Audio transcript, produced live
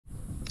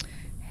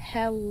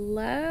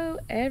Hello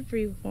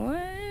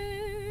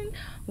everyone,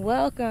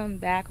 welcome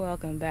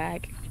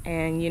back.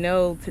 And you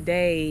know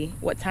today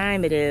what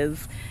time it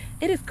is.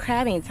 It is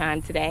crabbing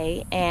time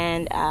today,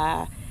 and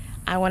I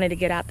wanted to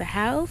get out the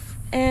house,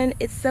 and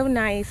it's so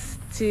nice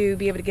to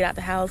be able to get out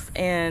the house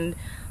and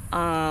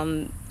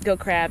go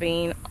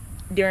crabbing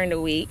during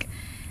the week.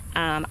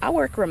 I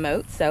work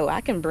remote, so I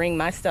can bring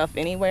my stuff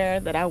anywhere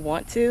that I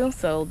want to,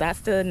 so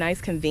that's the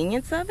nice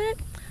convenience of it.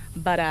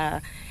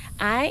 But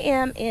I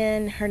am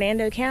in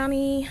Hernando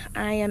County.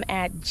 I am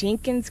at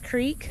Jenkins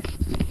Creek.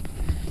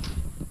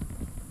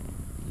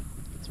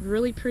 It's a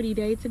really pretty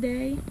day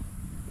today.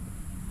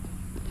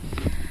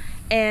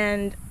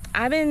 And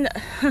I've been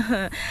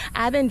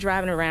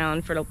driving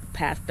around for the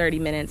past 30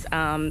 minutes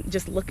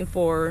just looking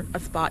for a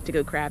spot to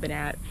go crabbing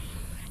at.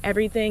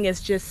 Everything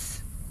is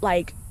just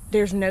like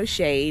there's no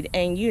shade,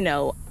 and you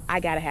know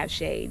I gotta have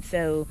shade.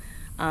 So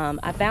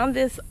I found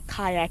this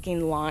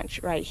kayaking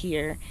launch right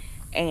here,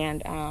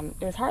 and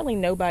there's hardly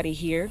nobody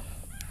here,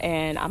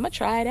 and I'm gonna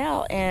try it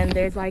out. And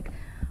there's like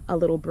a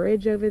little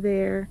bridge over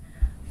there,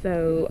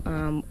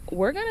 so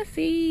we're gonna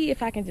see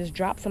if I can just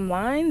drop some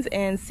lines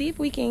and see if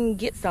we can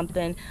get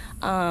something.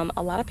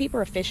 A lot of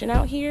people are fishing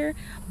out here,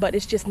 but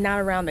it's just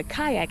not around the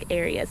kayak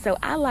area. So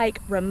I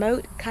like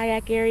remote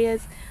kayak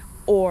areas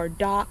or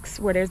docks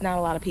where there's not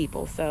a lot of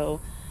people.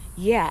 So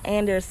yeah,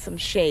 and there's some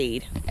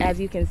shade. As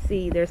you can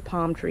see, there's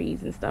palm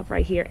trees and stuff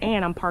right here,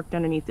 and I'm parked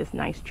underneath this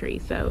nice tree.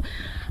 So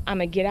I'm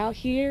gonna get out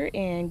here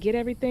and get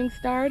everything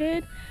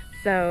started.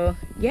 So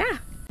yeah.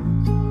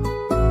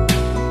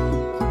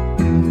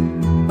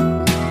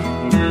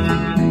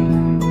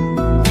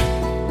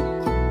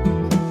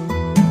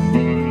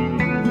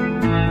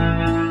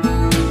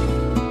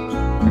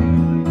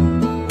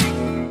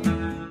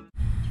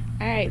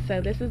 All right,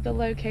 so this is the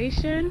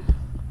location.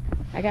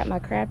 I got my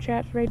crab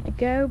traps ready to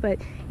go, but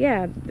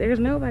yeah, there's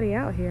nobody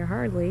out here,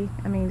 hardly.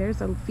 I mean, there's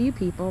a few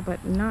people,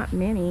 but not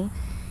many.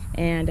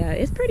 And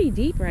it's pretty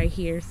deep right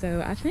here,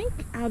 so I think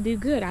I'll do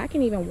good. I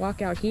can even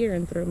walk out here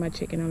and throw my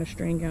chicken on a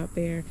string out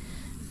there.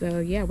 So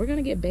yeah, we're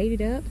gonna get baited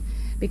up,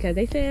 because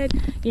they said,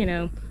 you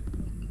know,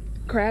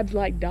 crabs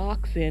like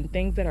docks and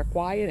things that are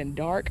quiet and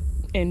dark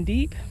and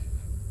deep.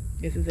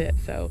 This is it.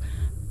 So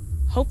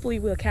hopefully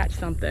we'll catch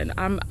something.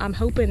 I'm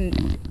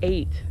hoping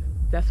 8.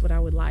 That's what I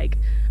would like.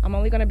 I'm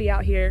only gonna be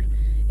out here.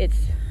 It's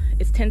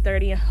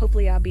 10:30.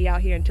 Hopefully I'll be out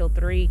here until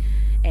 3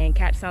 and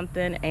catch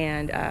something,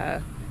 and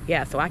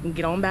yeah, so I can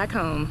get on back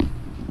home.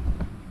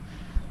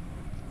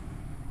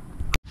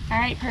 All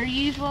right, per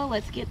usual,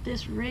 let's get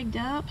this rigged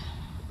up.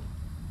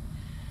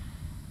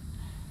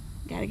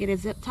 Gotta get a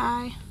zip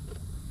tie.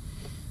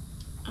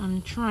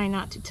 I'm trying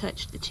not to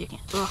touch the chicken.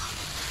 Ugh.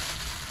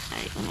 All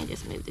right, let me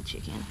just move the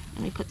chicken.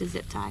 Let me put the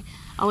zip tie.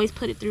 Always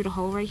put it through the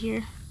hole right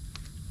here.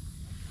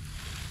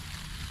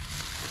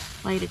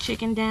 Lay the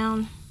chicken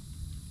down,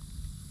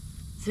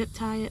 zip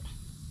tie it.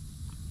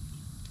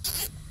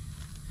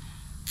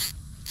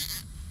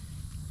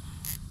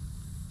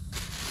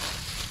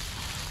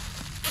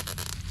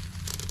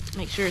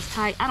 Make sure it's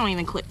tight. I don't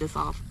even clip this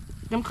off.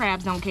 Them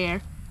crabs don't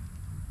care.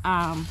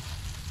 And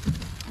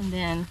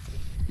then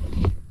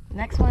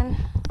next one,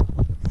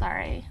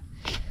 sorry.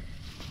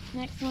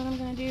 Next one I'm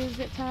gonna do is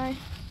zip tie.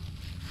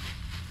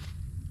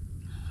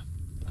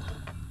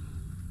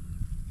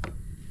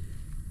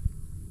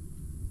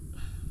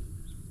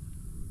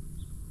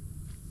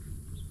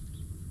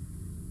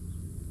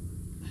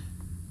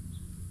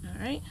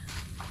 Alright,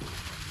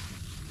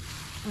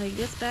 lay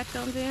this back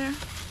on there.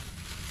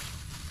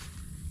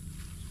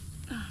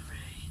 Alright.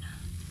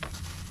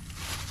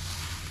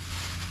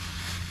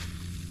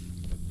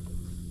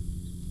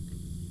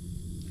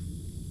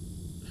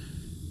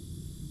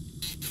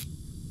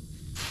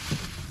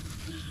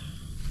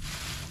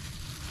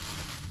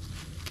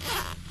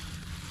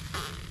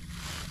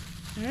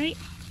 Alright,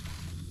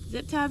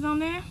 zip ties on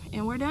there,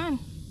 and we're done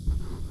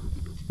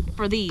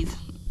for these.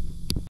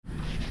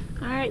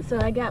 Alright, so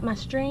I got my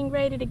string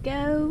ready to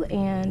go,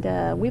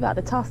 and we about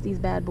to toss these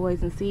bad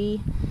boys and see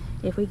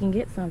if we can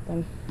get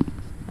something.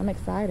 I'm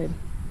excited.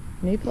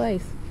 New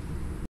place.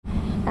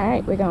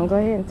 Alright, we're gonna go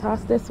ahead and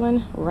toss this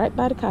one right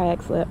by the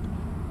kayak slip.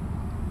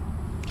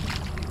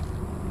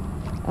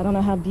 I don't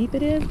know how deep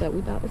it is, but we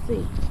about to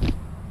see.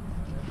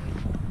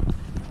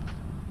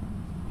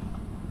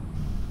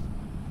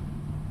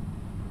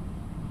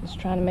 Just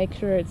trying to make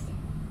sure it's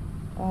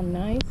all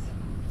nice.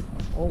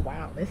 Oh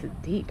wow, this is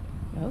deep.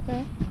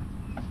 Okay.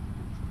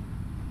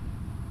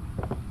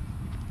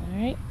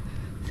 Alright,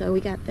 so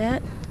we got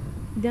that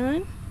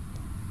done.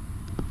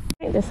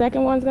 Okay, the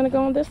second one's gonna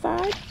go on this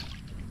side.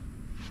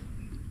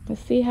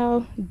 Let's see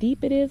how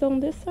deep it is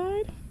on this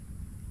side.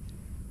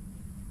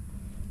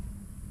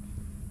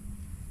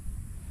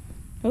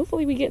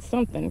 Hopefully we get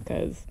something,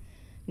 because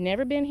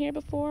never been here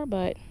before,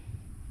 but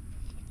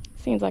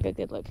seems like a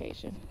good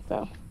location.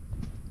 So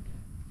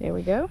there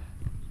we go.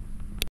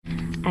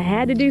 I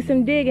had to do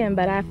some digging,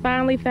 but I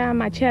finally found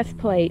my chest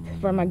plate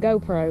for my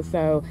GoPro,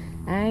 so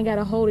I ain't got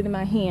to hold it in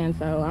my hand,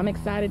 so I'm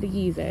excited to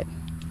use it.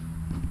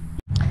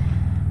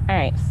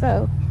 Alright,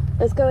 so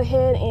let's go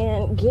ahead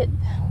and get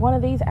one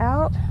of these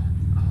out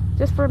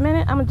just for a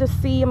minute. I'm gonna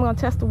just see, I'm gonna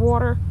test the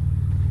water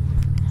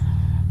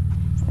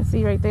and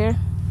see right there.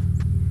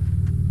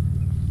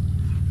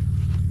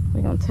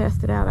 We're gonna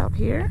test it out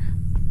here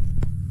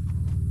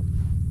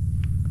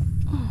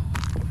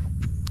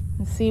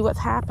and see what's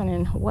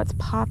happening, what's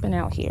popping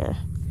out here.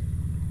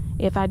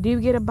 If I do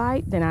get a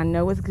bite, then I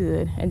know it's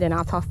good, and then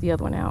I'll toss the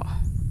other one out.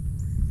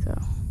 So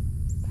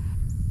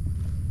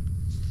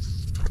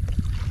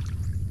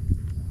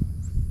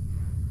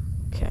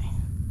okay,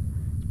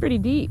 it's pretty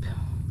deep,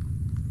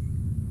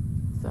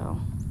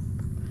 so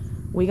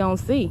we gonna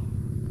see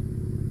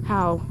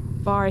how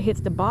far it hits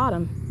the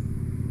bottom.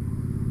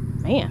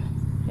 Man,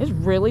 it's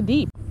really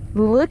deep.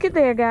 Look at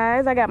there,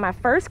 guys. I got my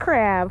first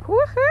crab.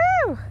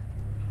 Woohoo!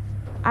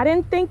 I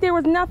didn't think there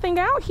was nothing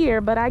out here,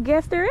 but I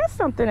guess there is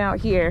something out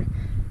here.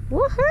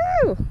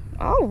 Woohoo!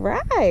 All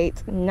right,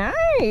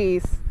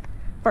 nice.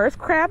 First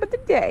crab of the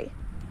day.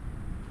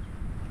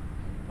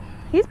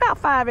 He's about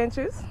 5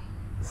 inches.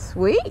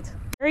 Sweet.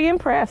 Very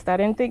impressed. I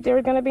didn't think there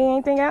was gonna be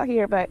anything out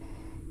here, but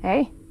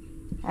hey,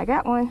 I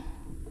got one.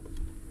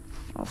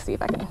 I'll see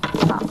if I can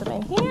pop them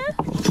in here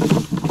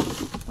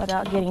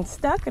without getting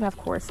stuck, and of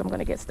course I'm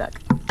gonna get stuck.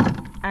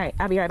 All right,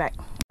 I'll be right back.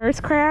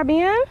 First crab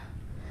in.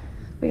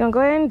 We're gonna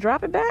go ahead and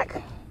drop it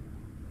back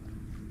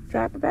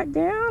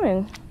down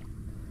and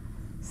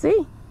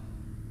see.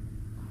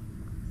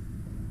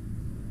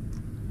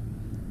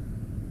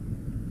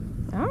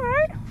 All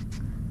right,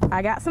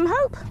 I got some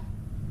hope.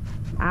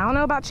 I don't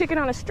know about chicken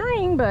on a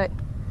string, but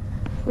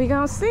we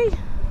gonna see.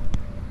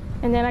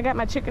 And then I got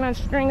my chicken on a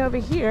string over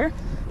here.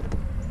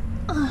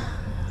 All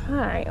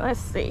right,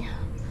 let's see.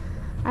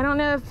 I don't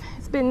know if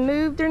it's been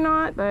moved or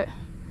not, but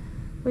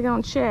we're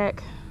gonna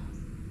check.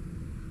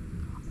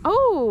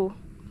 Oh,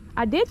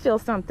 I did feel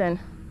something.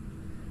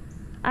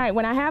 All right,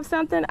 when I have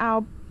something,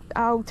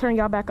 I'll turn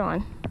y'all back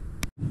on.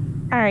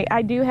 All right,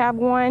 I do have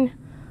one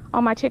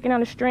on my chicken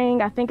on a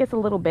string. I think it's a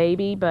little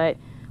baby, but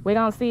we're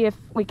gonna see if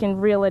we can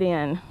reel it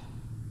in.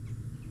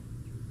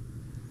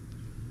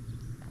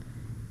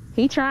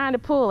 He trying to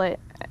pull it.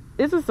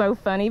 This is so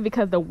funny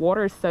because the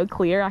water is so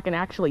clear, I can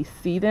actually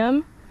see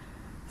them.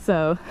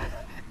 So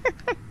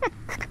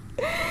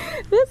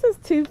this is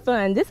too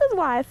fun. This is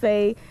why I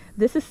say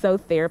this is so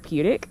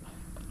therapeutic,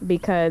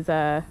 because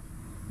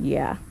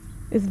yeah,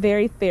 it's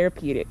very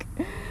therapeutic.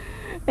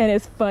 And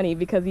it's funny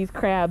because these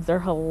crabs are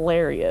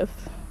hilarious.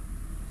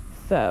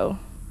 So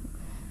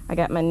I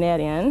got my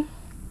net in.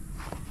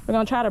 We're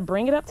gonna try to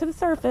bring it up to the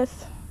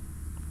surface.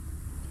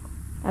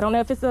 I don't know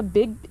if it's a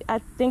big, I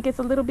think it's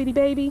a little bitty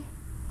baby,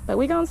 but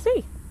we're gonna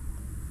see.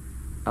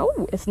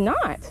 Oh, it's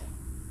not.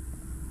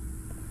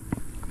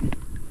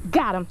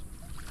 Got him.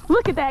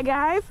 Look at that,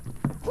 guys.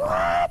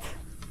 What?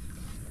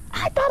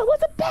 I thought it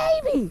was a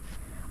baby.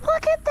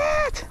 Look at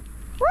that.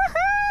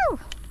 Woohoo!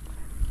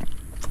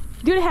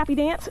 Do the happy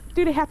dance.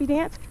 Do the happy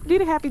dance. Do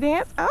the happy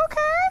dance.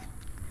 Okay.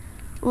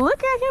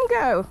 Look at him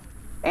go.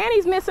 And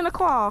he's missing a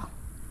claw.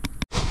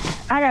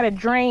 I gotta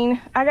drain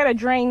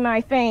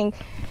my thing.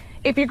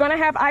 If you're gonna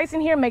have ice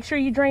in here, make sure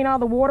you drain all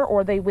the water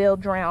or they will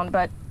drown.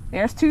 But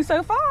there's 2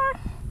 so far.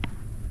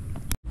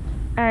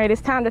 All right,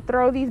 it's time to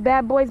throw these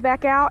bad boys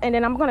back out, and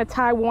then I'm gonna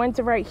tie one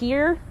to right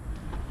here,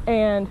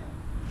 and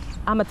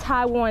I'm gonna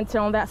tie one to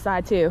on that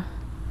side too.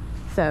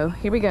 So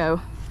here we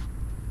go.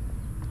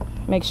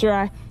 Make sure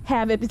I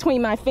have it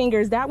between my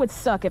fingers. That would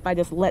suck if I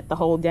just let the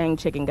whole dang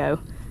chicken go.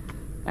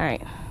 All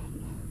right,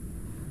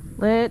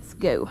 let's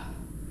go.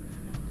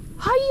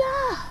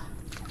 Hiya!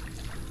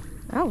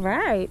 All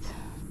right.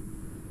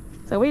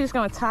 So we're just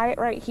gonna tie it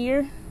right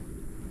here.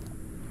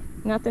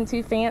 Nothing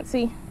too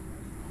fancy.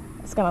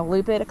 Just gonna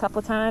loop it a couple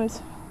of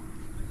times.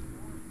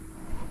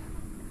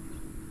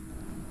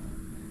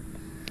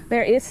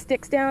 There is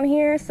sticks down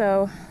here,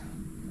 so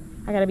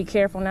I gotta be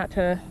careful not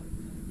to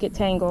get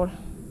tangled.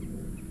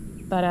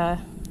 But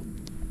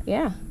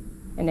yeah,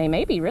 and they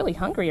may be really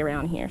hungry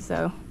around here,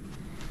 so.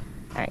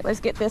 All right, let's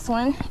get this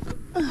one.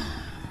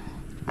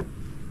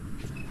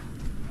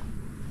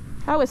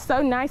 Oh, it's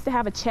so nice to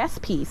have a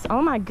chest piece.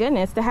 Oh my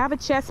goodness, to have a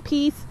chest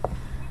piece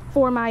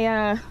for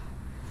my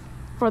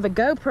for the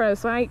GoPro,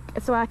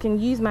 so I can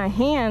use my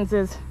hands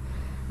is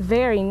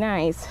very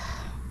nice.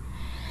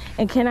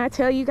 And can I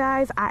tell you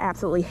guys, I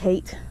absolutely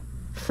hate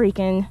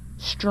freaking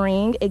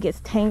string. It gets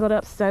tangled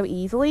up so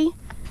easily.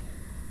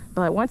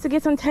 But once it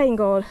gets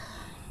untangled,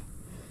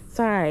 it's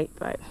all right.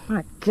 But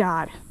my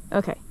God.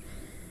 Okay.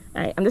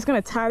 All right, I'm just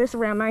gonna tie this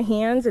around my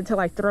hands until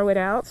I throw it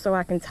out so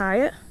I can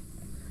tie it.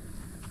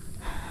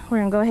 We're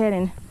gonna go ahead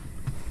and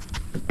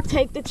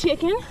take the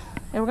chicken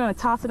and we're gonna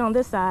toss it on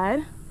this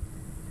side.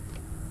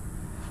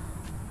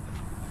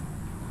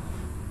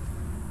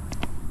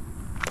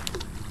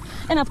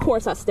 And of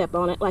course I step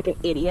on it like an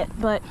idiot,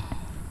 but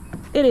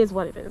it is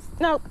what it is.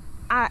 Nope,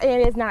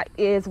 it is not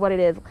is what it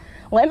is.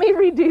 Let me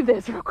redo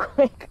this real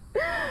quick.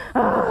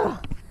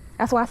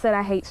 That's why I said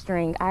I hate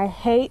string. I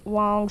hate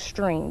long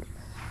string.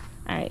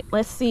 All right,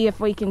 let's see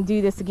if we can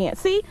do this again.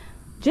 See,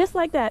 just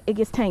like that, it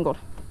gets tangled.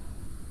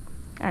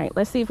 All right,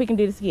 let's see if we can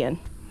do this again.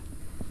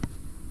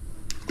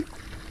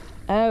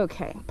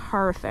 Okay,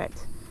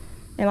 perfect.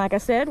 And like I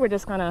said, we're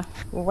just gonna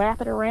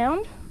wrap it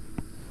around.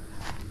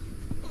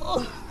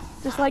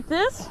 Just like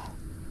this.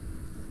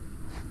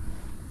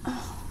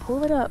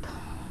 Pull it up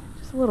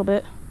just a little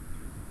bit.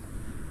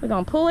 We're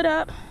gonna pull it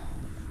up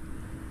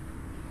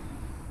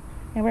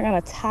and we're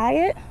gonna tie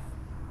it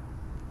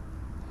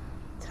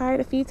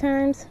a few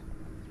times,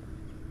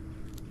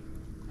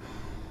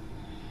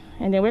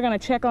 and then we're gonna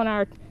check on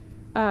our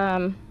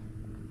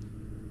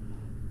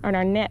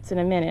nets in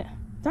a minute.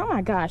 Oh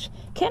my gosh,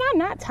 can I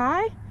not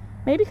tie?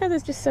 Maybe because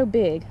it's just so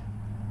big.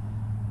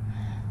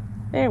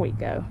 There we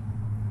go.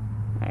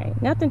 All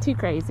right, nothing too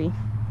crazy.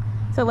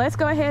 So let's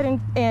go ahead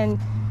and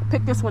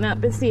pick this one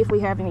up and see if we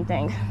have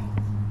anything.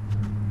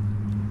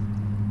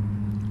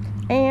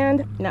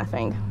 And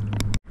nothing.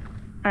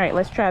 All right,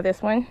 let's try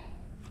this one.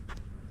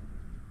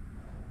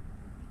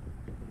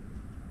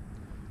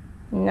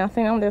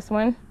 Nothing on this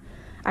one.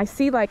 I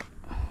see like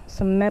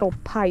some metal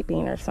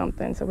piping or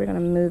something, so we're gonna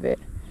move it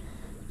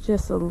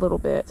just a little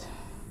bit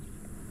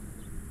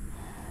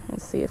and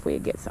see if we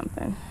get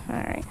something. All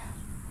right.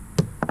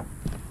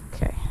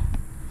 Okay.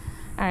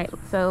 All right,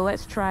 so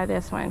let's try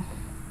this one.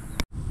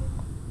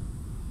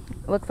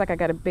 Looks like I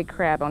got a big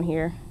crab on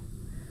here.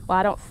 Well,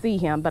 I don't see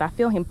him, but I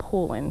feel him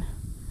pulling.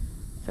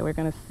 So we're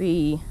gonna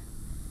see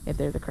if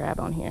there's a crab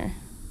on here.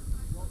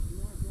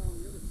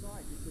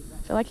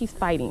 I feel like he's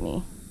fighting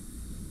me.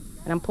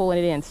 And I'm pulling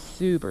it in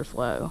super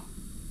slow.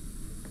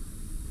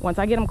 Once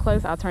I get him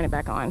close, I'll turn it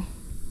back on.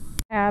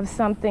 Have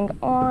something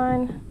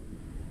on.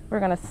 We're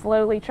gonna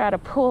slowly try to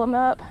pull him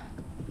up.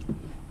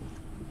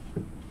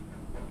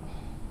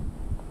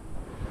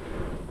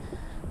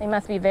 They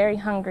must be very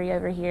hungry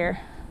over here.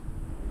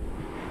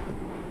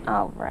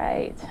 All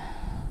right.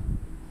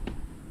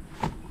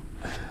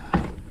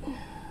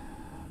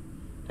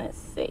 Let's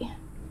see.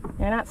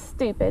 They're not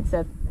stupid,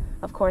 so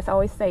of course I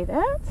always say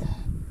that.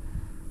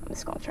 I'm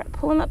just gonna try to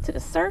pull him up to the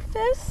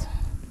surface.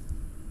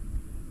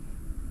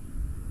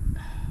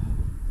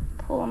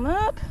 Pull him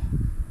up.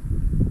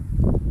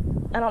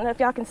 I don't know if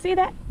y'all can see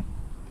that.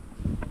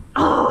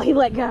 Oh, he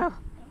let go.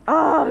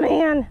 Oh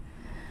man.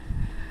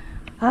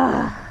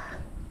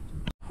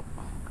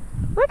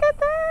 Look at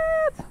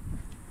that.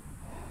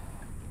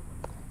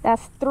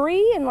 That's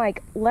 3 in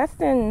like less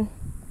than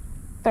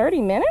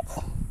 30 minutes.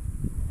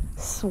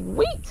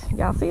 Sweet.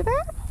 Y'all see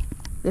that?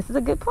 This is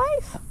a good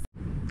place.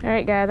 All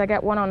right, guys, I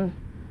got one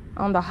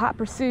on the hot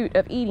pursuit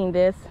of eating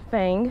this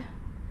thing,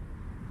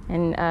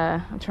 and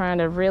I'm trying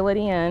to reel it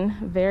in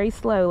very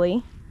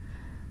slowly,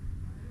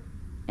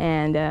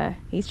 and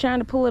he's trying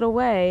to pull it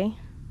away,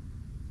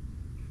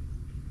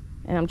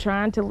 and I'm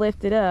trying to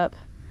lift it up.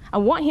 I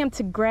want him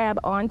to grab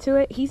onto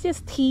it. He's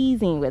just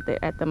teasing with it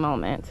at the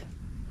moment.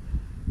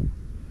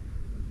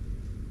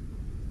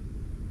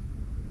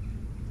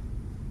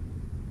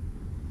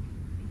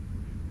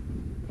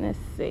 Let's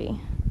see.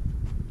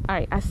 All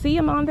right, I see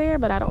him on there,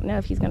 but I don't know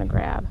if he's gonna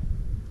grab.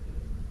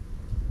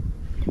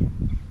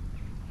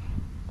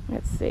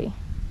 Let's see.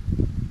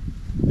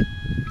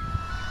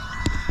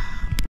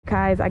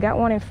 Guys, I got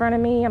one in front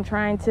of me. I'm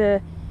trying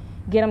to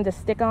get him to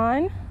stick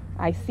on.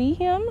 I see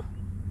him.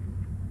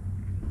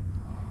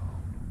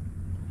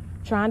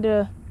 Trying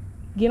to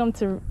get him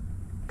to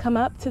come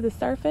up to the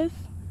surface.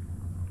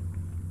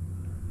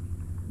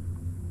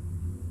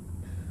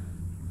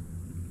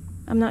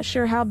 I'm not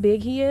sure how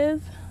big he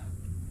is,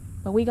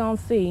 but we gonna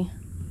see.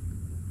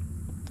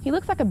 He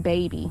looks like a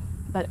baby,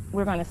 but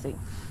we're gonna see.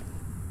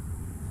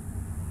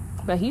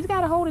 But he's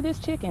got a hold of this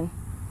chicken.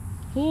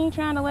 He ain't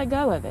trying to let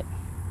go of it.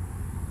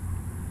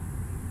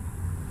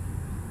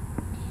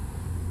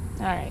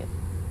 All right,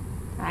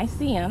 I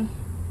see him.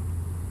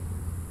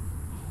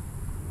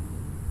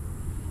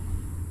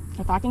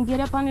 If I can get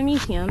up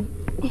underneath him.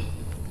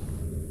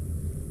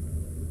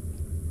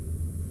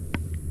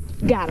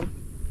 Got him.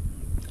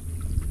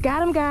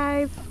 Got him,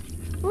 guys.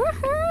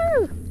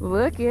 Woohoo!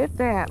 Look at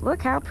that.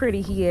 Look how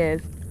pretty he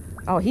is.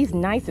 Oh, he's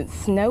nice and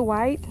snow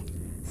white.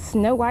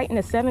 Snow White and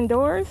the 7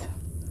 Doors.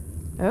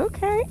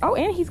 Okay. Oh,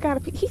 and he's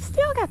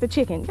still got the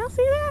chicken. Y'all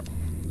see that?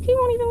 He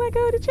won't even let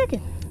go of the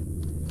chicken.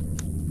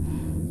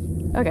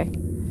 Okay.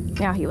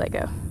 Now he let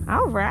go.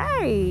 All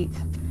right.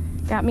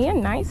 Got me a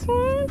nice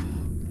one.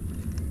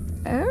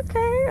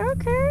 Okay,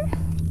 okay.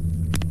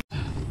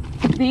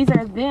 These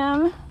are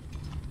them.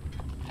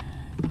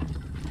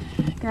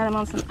 Got them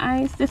on some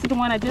ice. This is the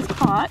one I just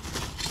caught.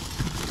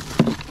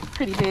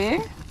 Pretty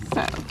big.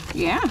 So,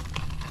 yeah.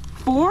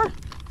 4.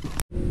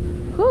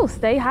 Whew,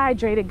 stay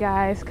hydrated,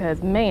 guys,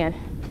 because, man,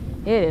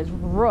 it is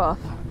rough.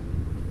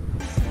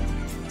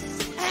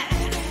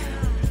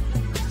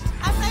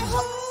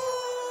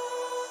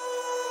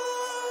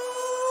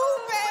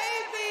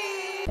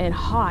 And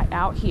hot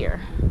out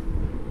here.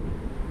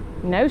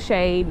 No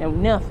shade, no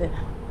nothing.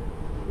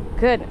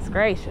 Goodness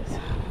gracious.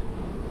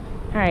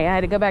 All right, I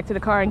had to go back to the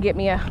car and get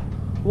me a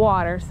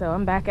water, so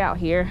I'm back out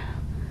here.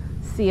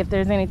 See if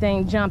there's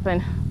anything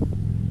jumping.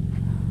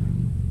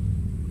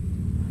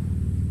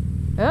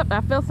 Oh,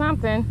 I feel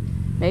something.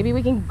 Maybe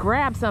we can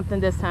grab something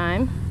this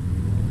time.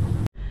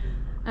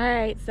 All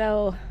right,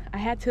 so I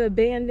had to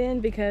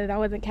abandon because I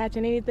wasn't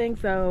catching anything.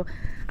 So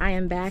I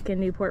am back in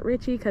Newport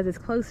Richey because it's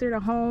closer to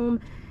home,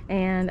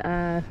 and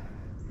I'm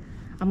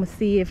gonna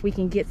see if we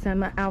can get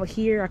some out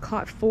here. I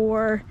caught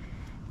 4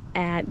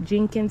 at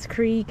Jenkins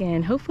Creek,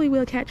 and hopefully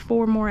we'll catch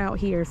 4 more out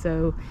here.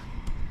 So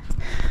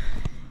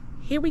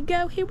here we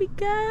go, here we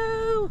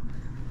go.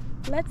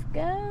 Let's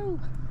go.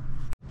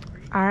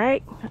 All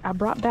right, I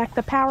brought back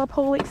the Power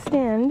Pole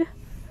Extend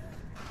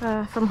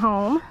from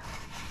home.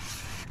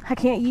 I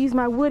can't use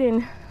my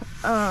wooden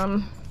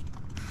one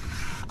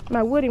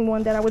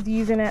that I was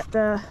using at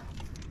the,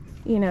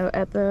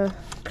 at the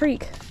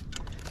creek.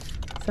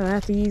 So I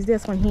have to use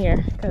this one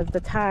here because the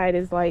tide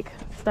is like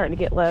starting to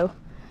get low.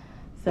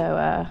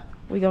 So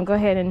we're gonna go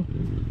ahead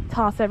and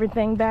toss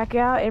everything back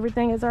out.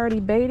 Everything is already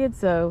baited,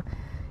 so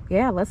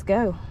yeah, let's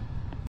go.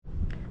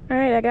 All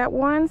right, I got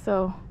one,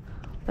 so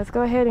let's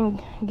go ahead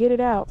and get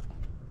it out.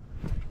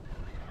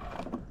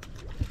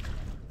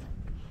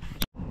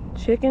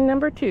 Chicken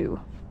number 2.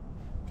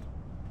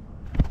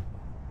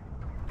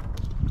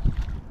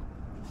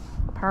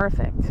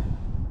 Perfect.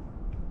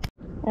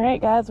 All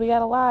right, guys, we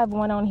got a live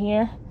one on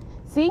here.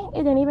 See, it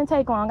didn't even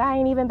take long. I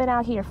ain't even been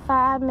out here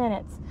 5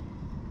 minutes.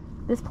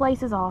 This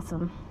place is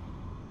awesome.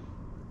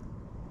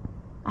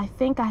 I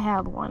think I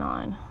have one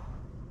on.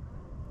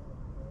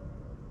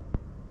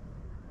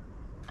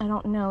 I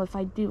don't know if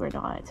I do or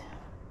not.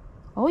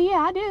 Oh yeah,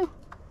 I do.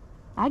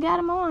 I got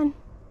him on.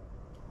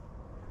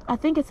 I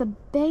think it's a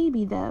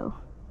baby though.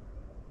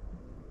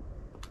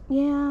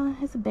 Yeah,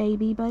 it's a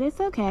baby, but it's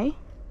okay.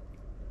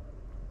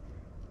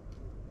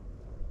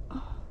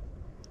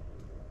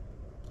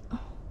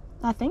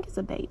 I think it's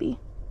a baby.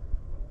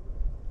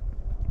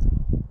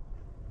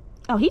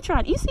 Oh, he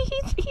tried. You see,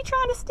 he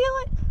trying to steal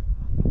it.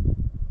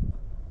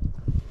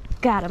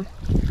 Got him.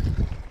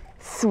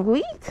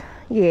 Sweet.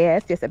 Yeah,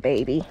 it's just a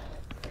baby.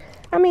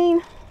 I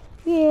mean,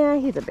 yeah,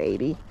 he's a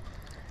baby.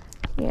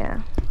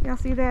 Yeah, y'all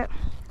see that?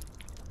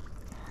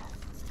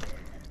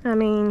 I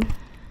mean,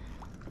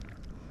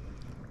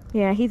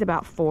 yeah, he's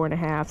about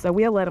 4.5, so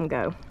we'll let him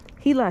go.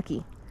 He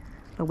lucky,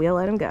 but we'll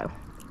let him go.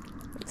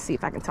 Let's see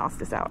if I can toss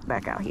this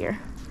back out here.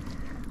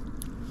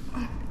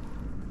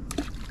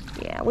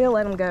 Yeah, we'll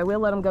let him go. We'll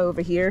let him go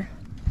over here.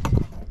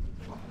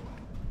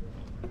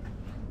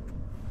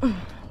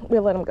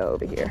 We'll let him go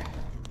over here.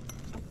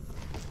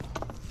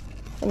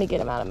 Let me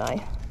get him out of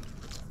my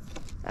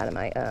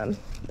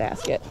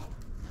basket.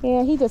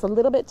 Yeah, he's just a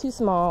little bit too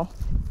small.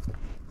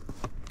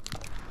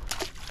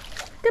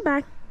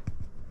 Goodbye.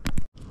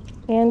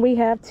 And we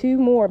have 2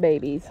 more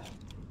babies.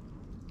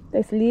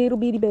 Those little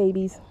bitty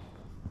babies.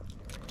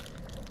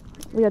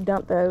 We'll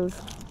dump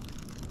those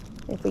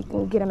if we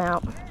can get them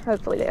out.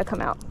 Hopefully they'll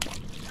come out.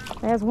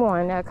 There's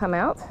one that'll come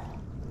out.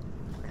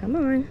 Come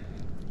on.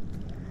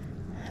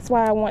 That's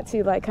why I want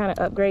to like kind of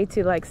upgrade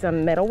to like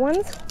some metal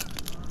ones,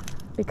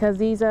 because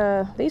these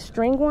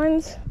string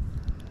ones,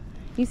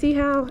 you see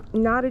how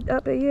knotted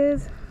up it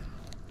is?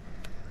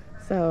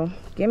 So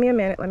give me a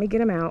minute, let me get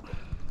them out.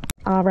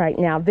 All right,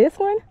 now this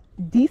one,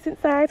 decent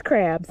sized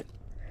crabs.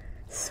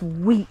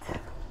 Sweet.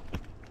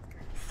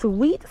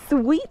 Sweet,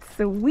 sweet,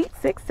 sweet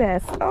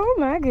success. Oh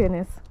my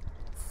goodness.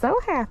 So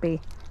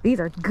happy. These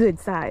are good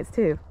size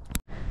too.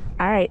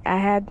 All right, I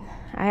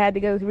had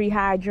to go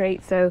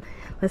rehydrate, so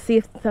let's see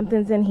if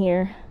something's in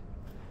here.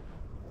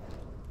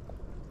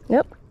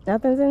 Nope,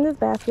 nothing's in this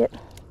basket.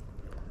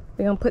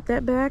 We're gonna put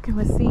that back and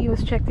let's see,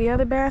 let's check the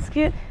other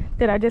basket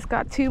that I just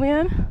got 2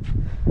 in.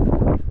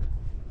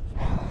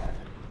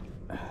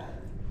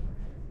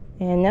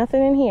 And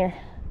nothing in here.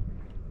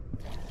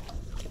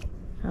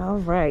 All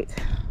right,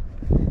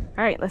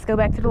 let's go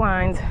back to the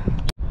lines.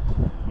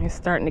 It's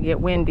starting to get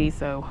windy,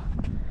 so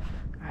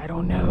I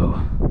don't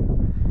know.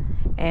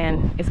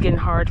 And it's getting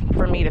hard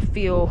for me to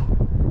feel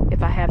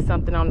if I have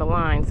something on the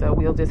line, so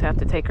we'll just have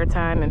to take our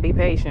time and be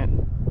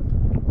patient.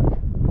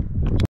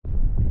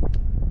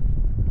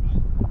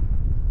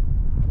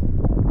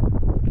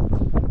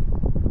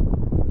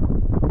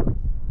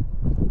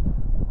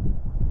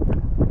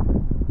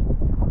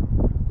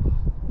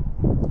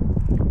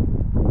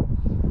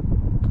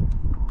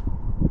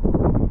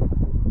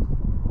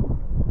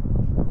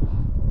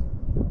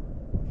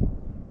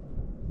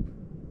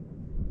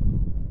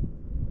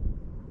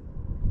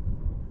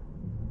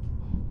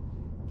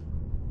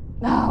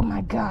 Oh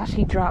my gosh,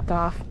 he dropped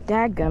off.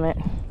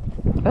 Dadgummit.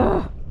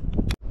 Ugh.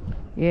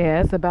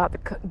 Yeah, it's about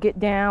to get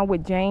down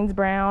with James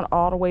Brown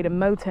all the way to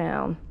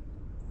Motown.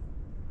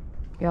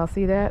 Y'all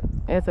see that?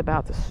 It's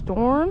about to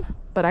storm,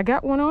 but I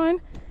got one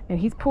on and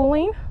he's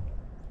pulling.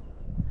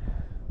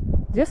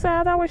 Just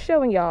as I was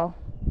showing y'all.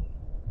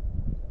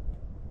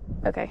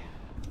 Okay.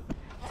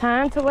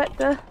 Time to let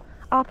the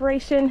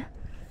operation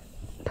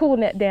pull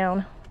net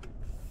down.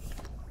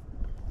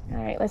 All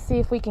right, let's see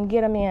if we can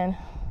get him in.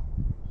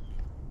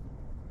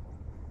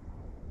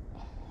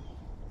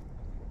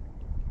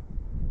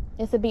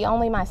 This would be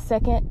only my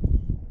 2nd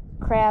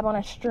crab on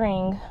a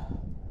string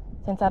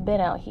since I've been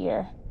out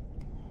here.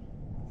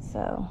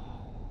 So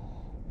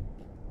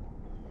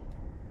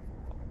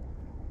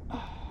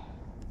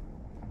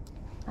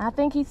I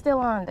think he's still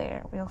on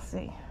there. We'll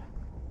see.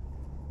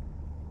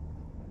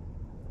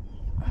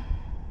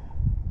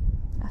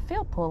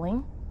 feel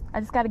pulling. I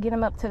just got to get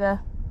him up to the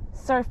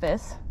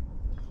surface.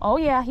 Oh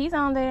yeah, he's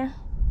on there.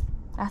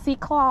 I see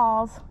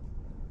claws.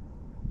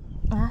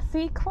 I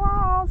see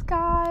claws,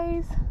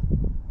 guys.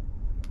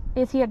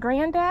 Is he a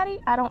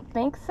granddaddy? I don't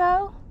think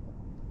so.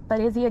 But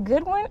is he a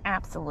good one?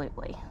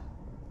 Absolutely.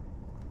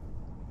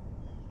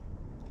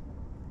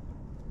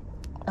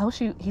 Oh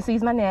shoot, he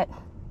sees my net.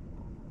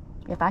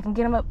 If I can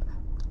get him up.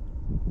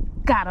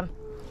 Got him.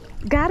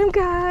 Got him,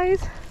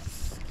 guys.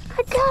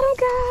 I got him,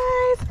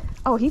 guys.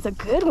 Oh, he's a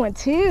good one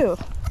too.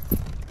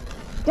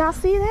 Y'all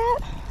see that?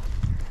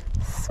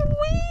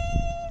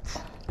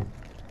 Sweet.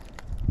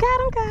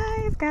 Got him,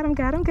 guys. Got him,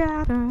 got him,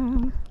 got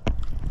him.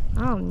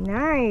 Oh,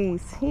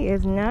 nice. He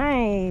is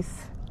nice.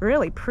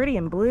 Really pretty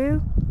and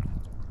blue.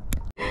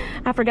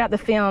 I forgot to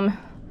film.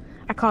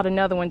 I caught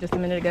another one just a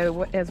minute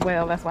ago as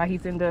well. That's why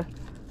he's in the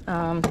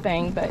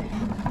thing. But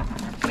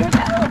here we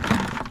go.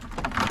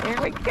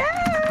 There we go.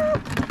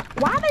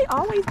 Why they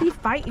always be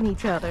fighting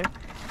each other?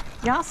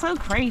 Y'all so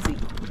crazy.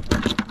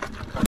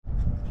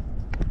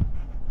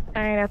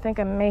 All right, I think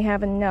I may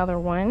have another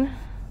one.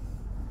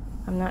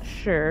 I'm not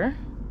sure.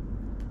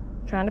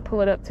 Trying to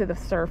pull it up to the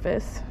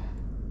surface.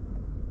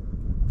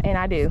 And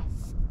I do.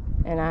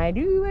 And I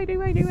do.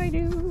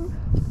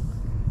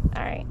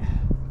 All right.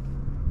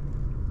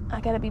 I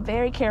gotta be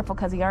very careful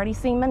because he already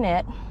seen my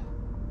net.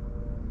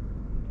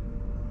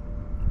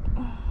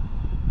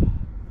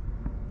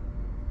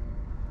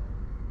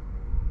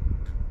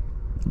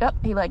 Oh,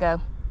 he let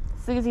go.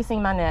 As soon as he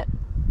seen my net.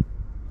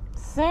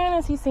 As soon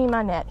as he seen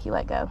my net, he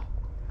let go.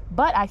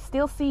 But I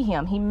still see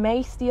him. He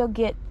may still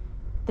get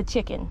the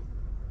chicken.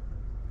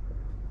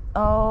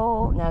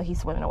 Oh, no, he's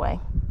swimming away.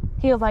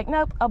 He was like,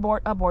 nope,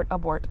 abort, abort,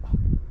 abort.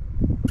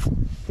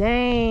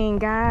 Dang,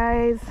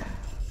 guys.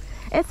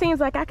 It seems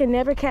like I can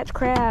never catch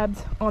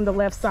crabs on the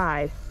left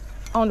side.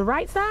 On the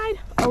right side,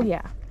 oh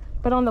yeah.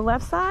 But on the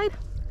left side,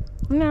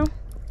 no.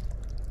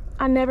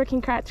 I never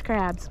can catch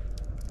crabs.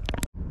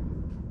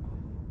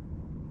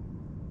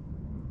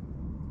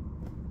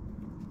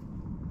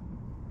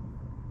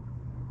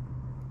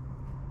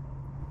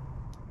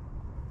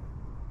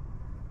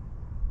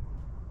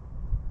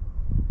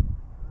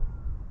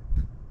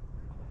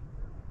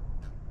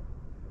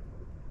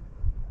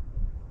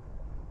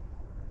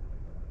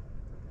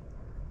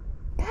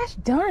 Gosh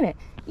darn it.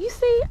 You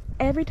see,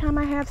 every time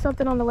I have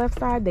something on the left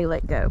side, they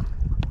let go.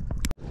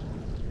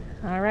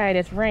 All right,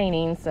 it's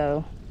raining,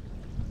 so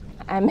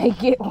I may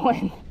get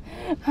one.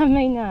 I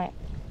may not.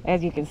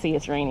 As you can see,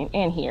 it's raining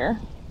in here.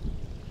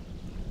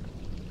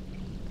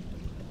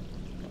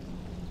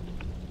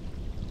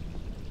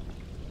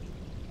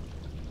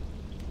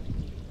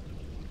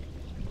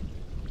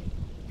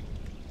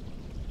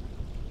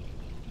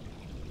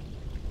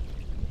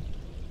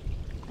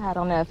 I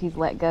don't know if he's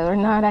let go or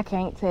not. I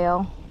can't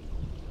tell.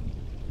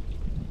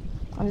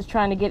 I'm just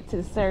trying to get to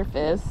the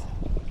surface,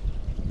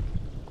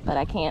 but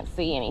I can't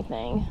see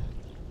anything.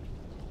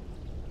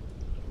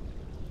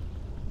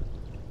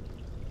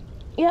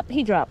 Yep,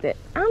 he dropped it.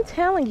 I'm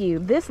telling you,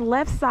 this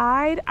left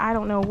side, I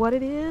don't know what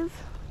it is.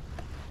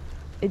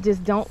 It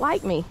just don't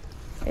like me.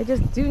 It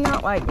just do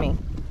not like me.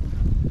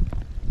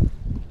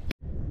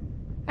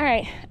 All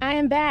right, I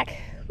am back.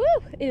 Woo,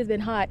 it has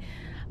been hot.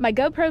 My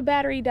GoPro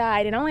battery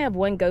died, and I only have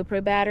one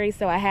GoPro battery,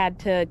 so I had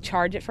to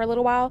charge it for a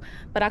little while,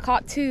 but I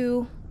caught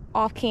two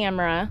off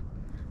camera.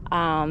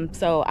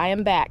 So I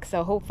am back.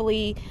 So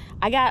hopefully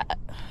I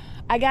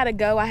gotta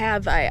go. I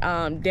have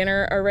a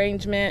dinner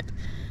arrangement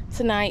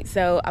tonight,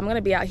 so I'm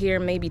gonna be out here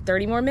maybe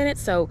 30 more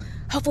minutes, so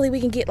hopefully we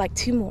can get like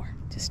two more.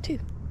 Just two.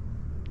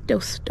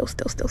 Dose.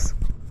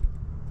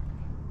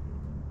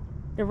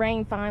 The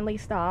rain finally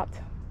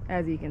stopped,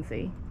 as you can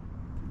see.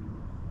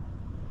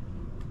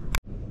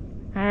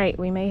 All right,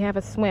 we may have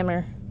a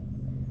swimmer.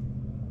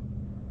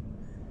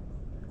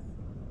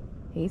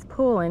 He's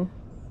pulling.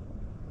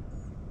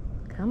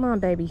 Come on,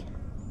 baby.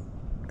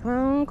 Come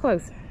on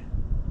closer.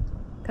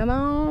 Come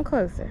on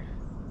closer.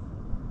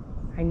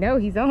 I know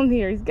he's on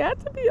here. He's got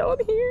to be on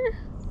here.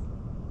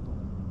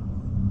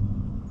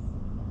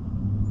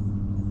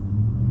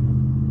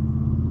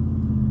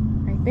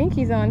 I think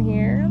he's on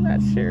here. I'm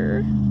not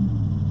sure.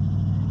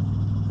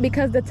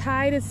 Because the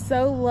tide is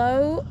so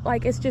low,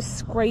 like it's just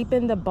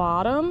scraping the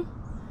bottom.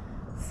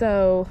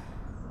 So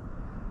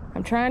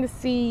I'm trying to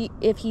see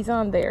if he's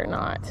on there or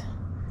not.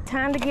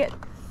 Time to get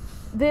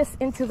this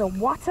into the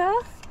water,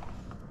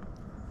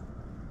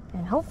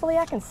 and hopefully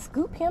I can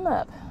scoop him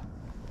up.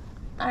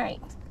 All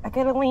right, I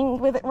gotta lean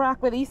with it,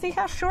 rock with it. You see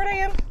how short I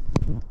am?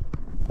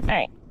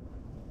 All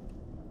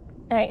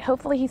right,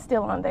 hopefully he's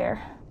still on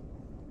there.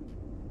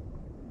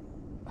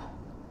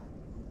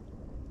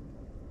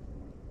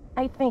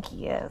 I think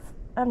he is.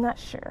 I'm not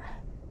sure.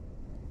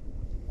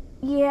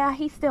 Yeah,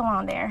 he's still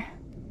on there.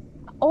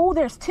 Oh,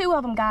 there's two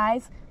of them,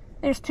 guys.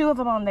 There's two of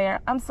them on there.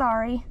 I'm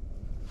sorry.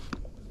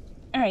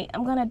 All right,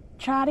 I'm gonna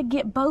try to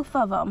get both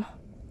of them.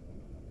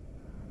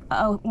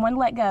 Uh-oh, one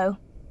let go.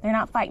 They're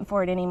not fighting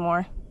for it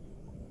anymore.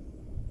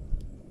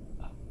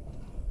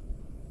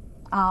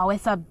 Oh,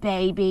 it's a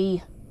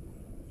baby.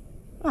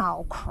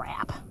 Oh,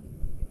 crap.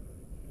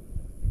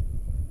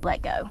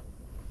 let go.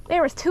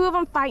 There was 2 of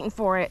them fighting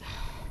for it,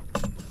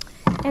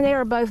 and they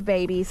were both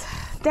babies.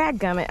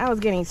 Dadgummit, I was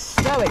getting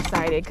so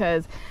excited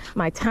because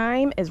my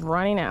time is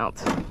running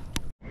out.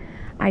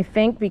 I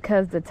think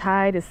because the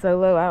tide is so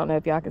low, I don't know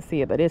if y'all can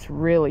see it, but it's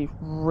really,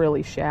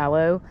 really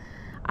shallow.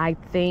 I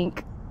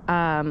think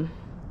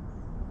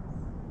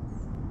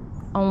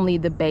only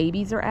the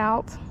babies are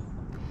out.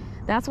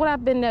 That's what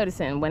I've been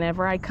noticing.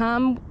 Whenever I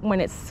come, when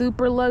it's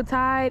super low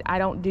tide, I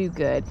don't do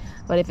good.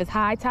 But if it's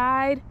high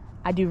tide,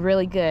 I do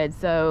really good.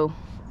 So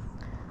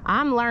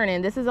I'm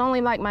learning. This is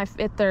only like my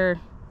 5th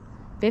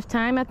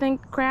time, I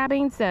think,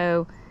 crabbing.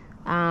 So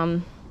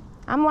I'm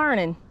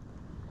learning.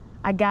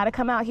 I gotta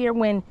come out here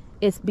when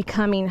it's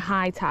becoming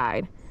high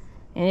tide.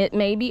 And it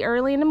may be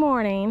early in the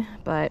morning,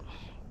 but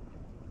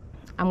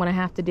I'm gonna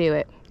have to do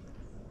it.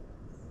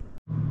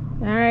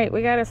 All right,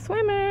 we got a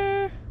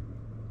swimmer.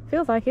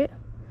 Feels like it.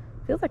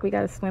 Feels like we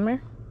got a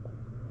swimmer.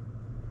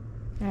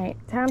 All right,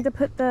 time to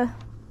put the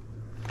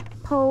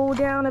pole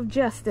down of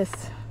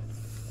justice.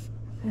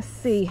 Let's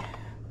see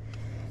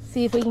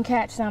if we can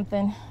catch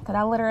something, because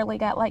I literally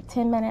got like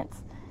 10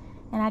 minutes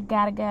and I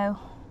gotta go.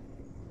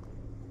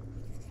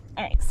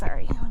 All right,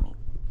 sorry,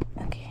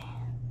 okay.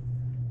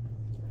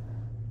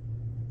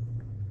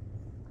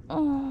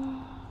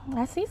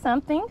 I see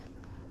something.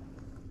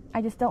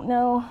 I just don't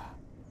know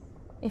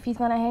if he's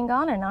gonna hang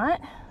on or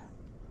not.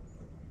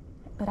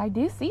 But I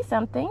do see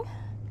something,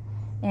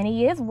 and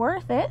he is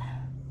worth it.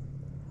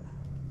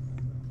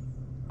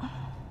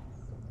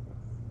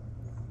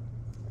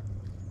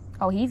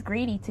 Oh, he's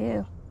greedy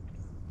too.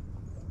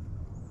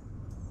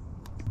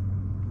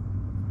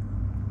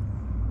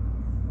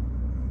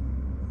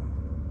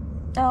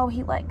 Oh,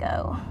 he let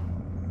go.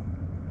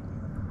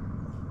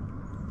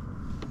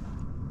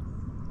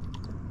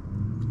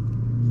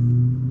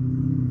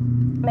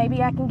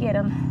 Maybe I can get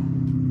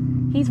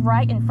him. He's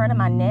right in front of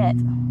my net.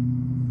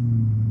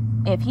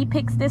 If he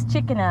picks this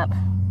chicken up,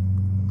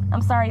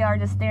 I'm sorry y'all are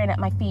just staring at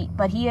my feet,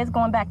 but he is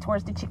going back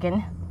towards the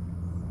chicken.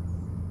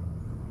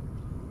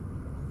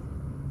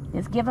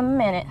 Just give him a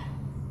minute.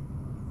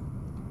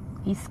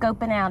 He's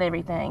scoping out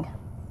everything.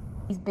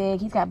 He's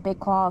big. He's got big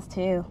claws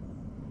too.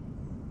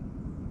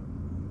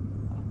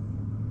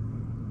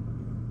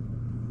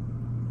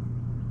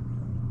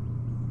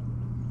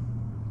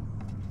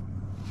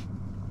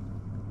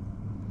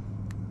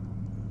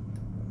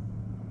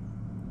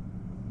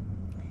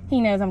 He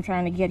knows I'm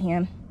trying to get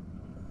him.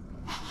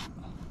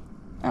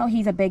 Oh,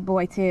 he's a big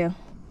boy too.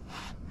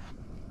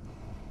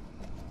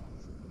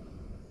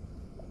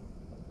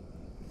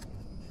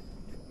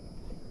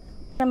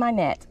 In my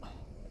net.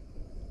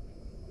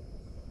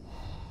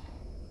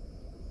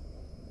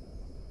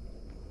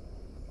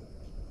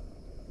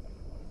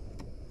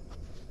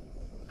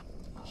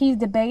 He's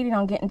debating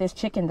on getting this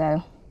chicken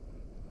though.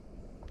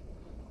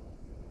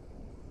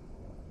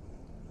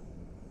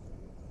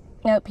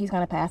 Nope, he's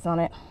gonna pass on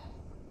it.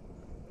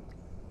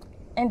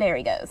 And there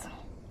he goes.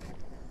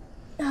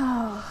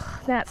 Oh,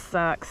 that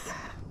sucks.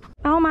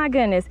 Oh my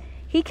goodness.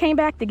 He came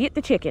back to get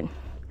the chicken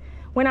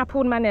when I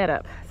pulled my net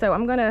up. So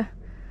I'm gonna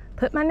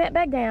put my net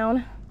back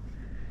down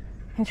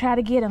and try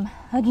to get him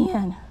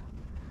again.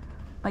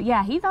 But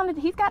yeah, he's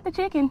got the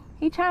chicken.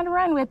 He's trying to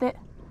run with it.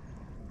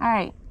 All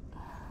right.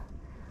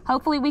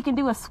 Hopefully we can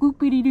do a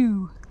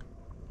swoopity-doo.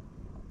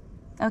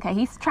 Okay,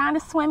 he's trying to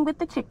swim with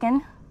the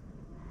chicken.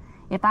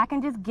 If I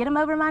can just get him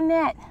over my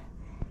net,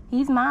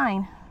 he's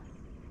mine.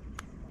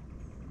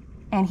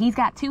 And he's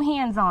got 2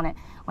 hands on it.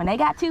 When they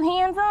got 2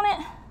 hands on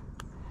it,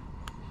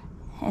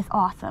 it's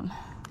awesome.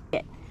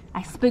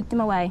 I spooked him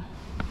away.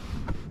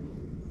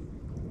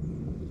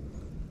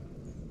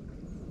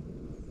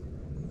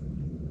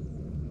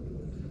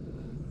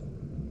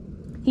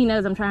 He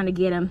knows I'm trying to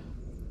get him.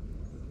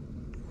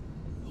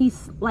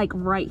 He's like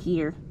right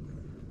here.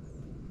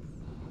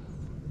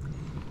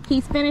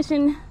 He's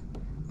finishing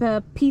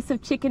the piece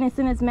of chicken that's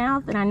in his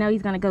mouth, and I know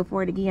he's gonna go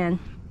for it again.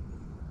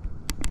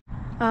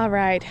 All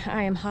right,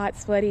 I am hot,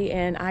 sweaty,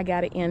 and I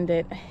gotta end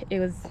it. It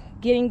was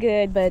getting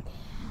good, but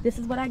this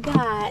is what I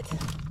got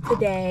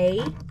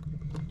today.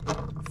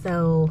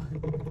 So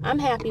I'm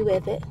happy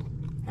with it.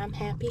 I'm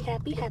happy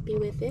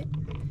with it.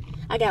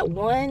 I got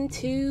 1,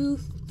 2,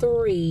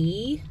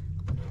 3,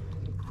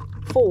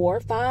 4,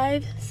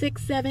 5,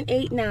 6, 7,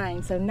 8,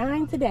 9. So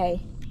 9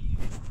 today.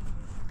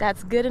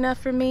 That's good enough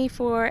for me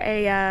for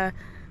a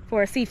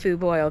seafood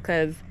boil,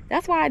 because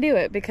that's why I do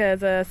it,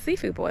 because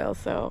seafood boils.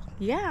 So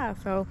yeah,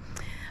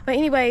 but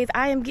anyways,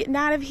 I am getting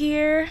out of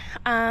here.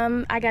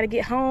 I gotta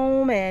get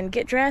home and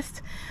get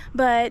dressed.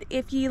 But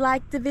if you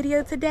liked the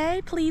video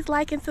today, please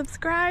like and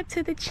subscribe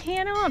to the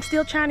channel. I'm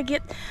still trying to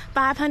get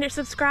 500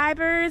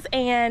 subscribers.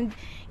 And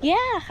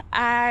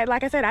yeah,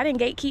 like I said, I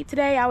didn't gatekeep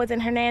today. I was in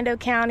Hernando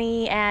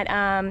County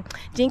at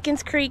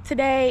Jenkins Creek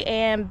today,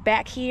 and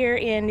back here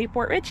in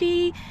Newport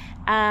Richey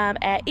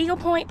at Eagle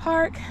Point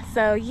Park.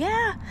 So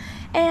yeah,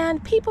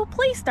 And people,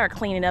 please start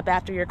cleaning up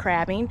after your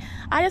crabbing.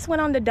 I just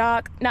went on the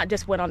dock, not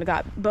just went on the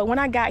dock, but when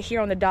I got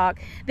here on the dock,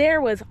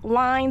 there was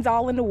lines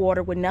all in the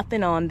water with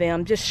nothing on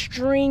them, just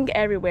string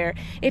everywhere.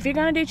 If you're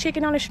gonna do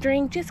chicken on a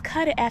string, just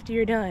cut it after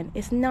you're done.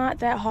 It's not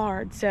that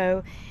hard.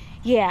 So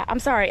yeah, I'm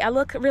sorry, I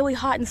look really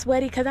hot and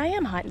sweaty because I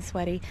am hot and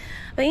sweaty.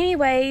 But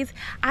anyways,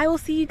 I will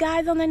see you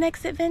guys on the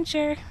next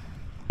adventure.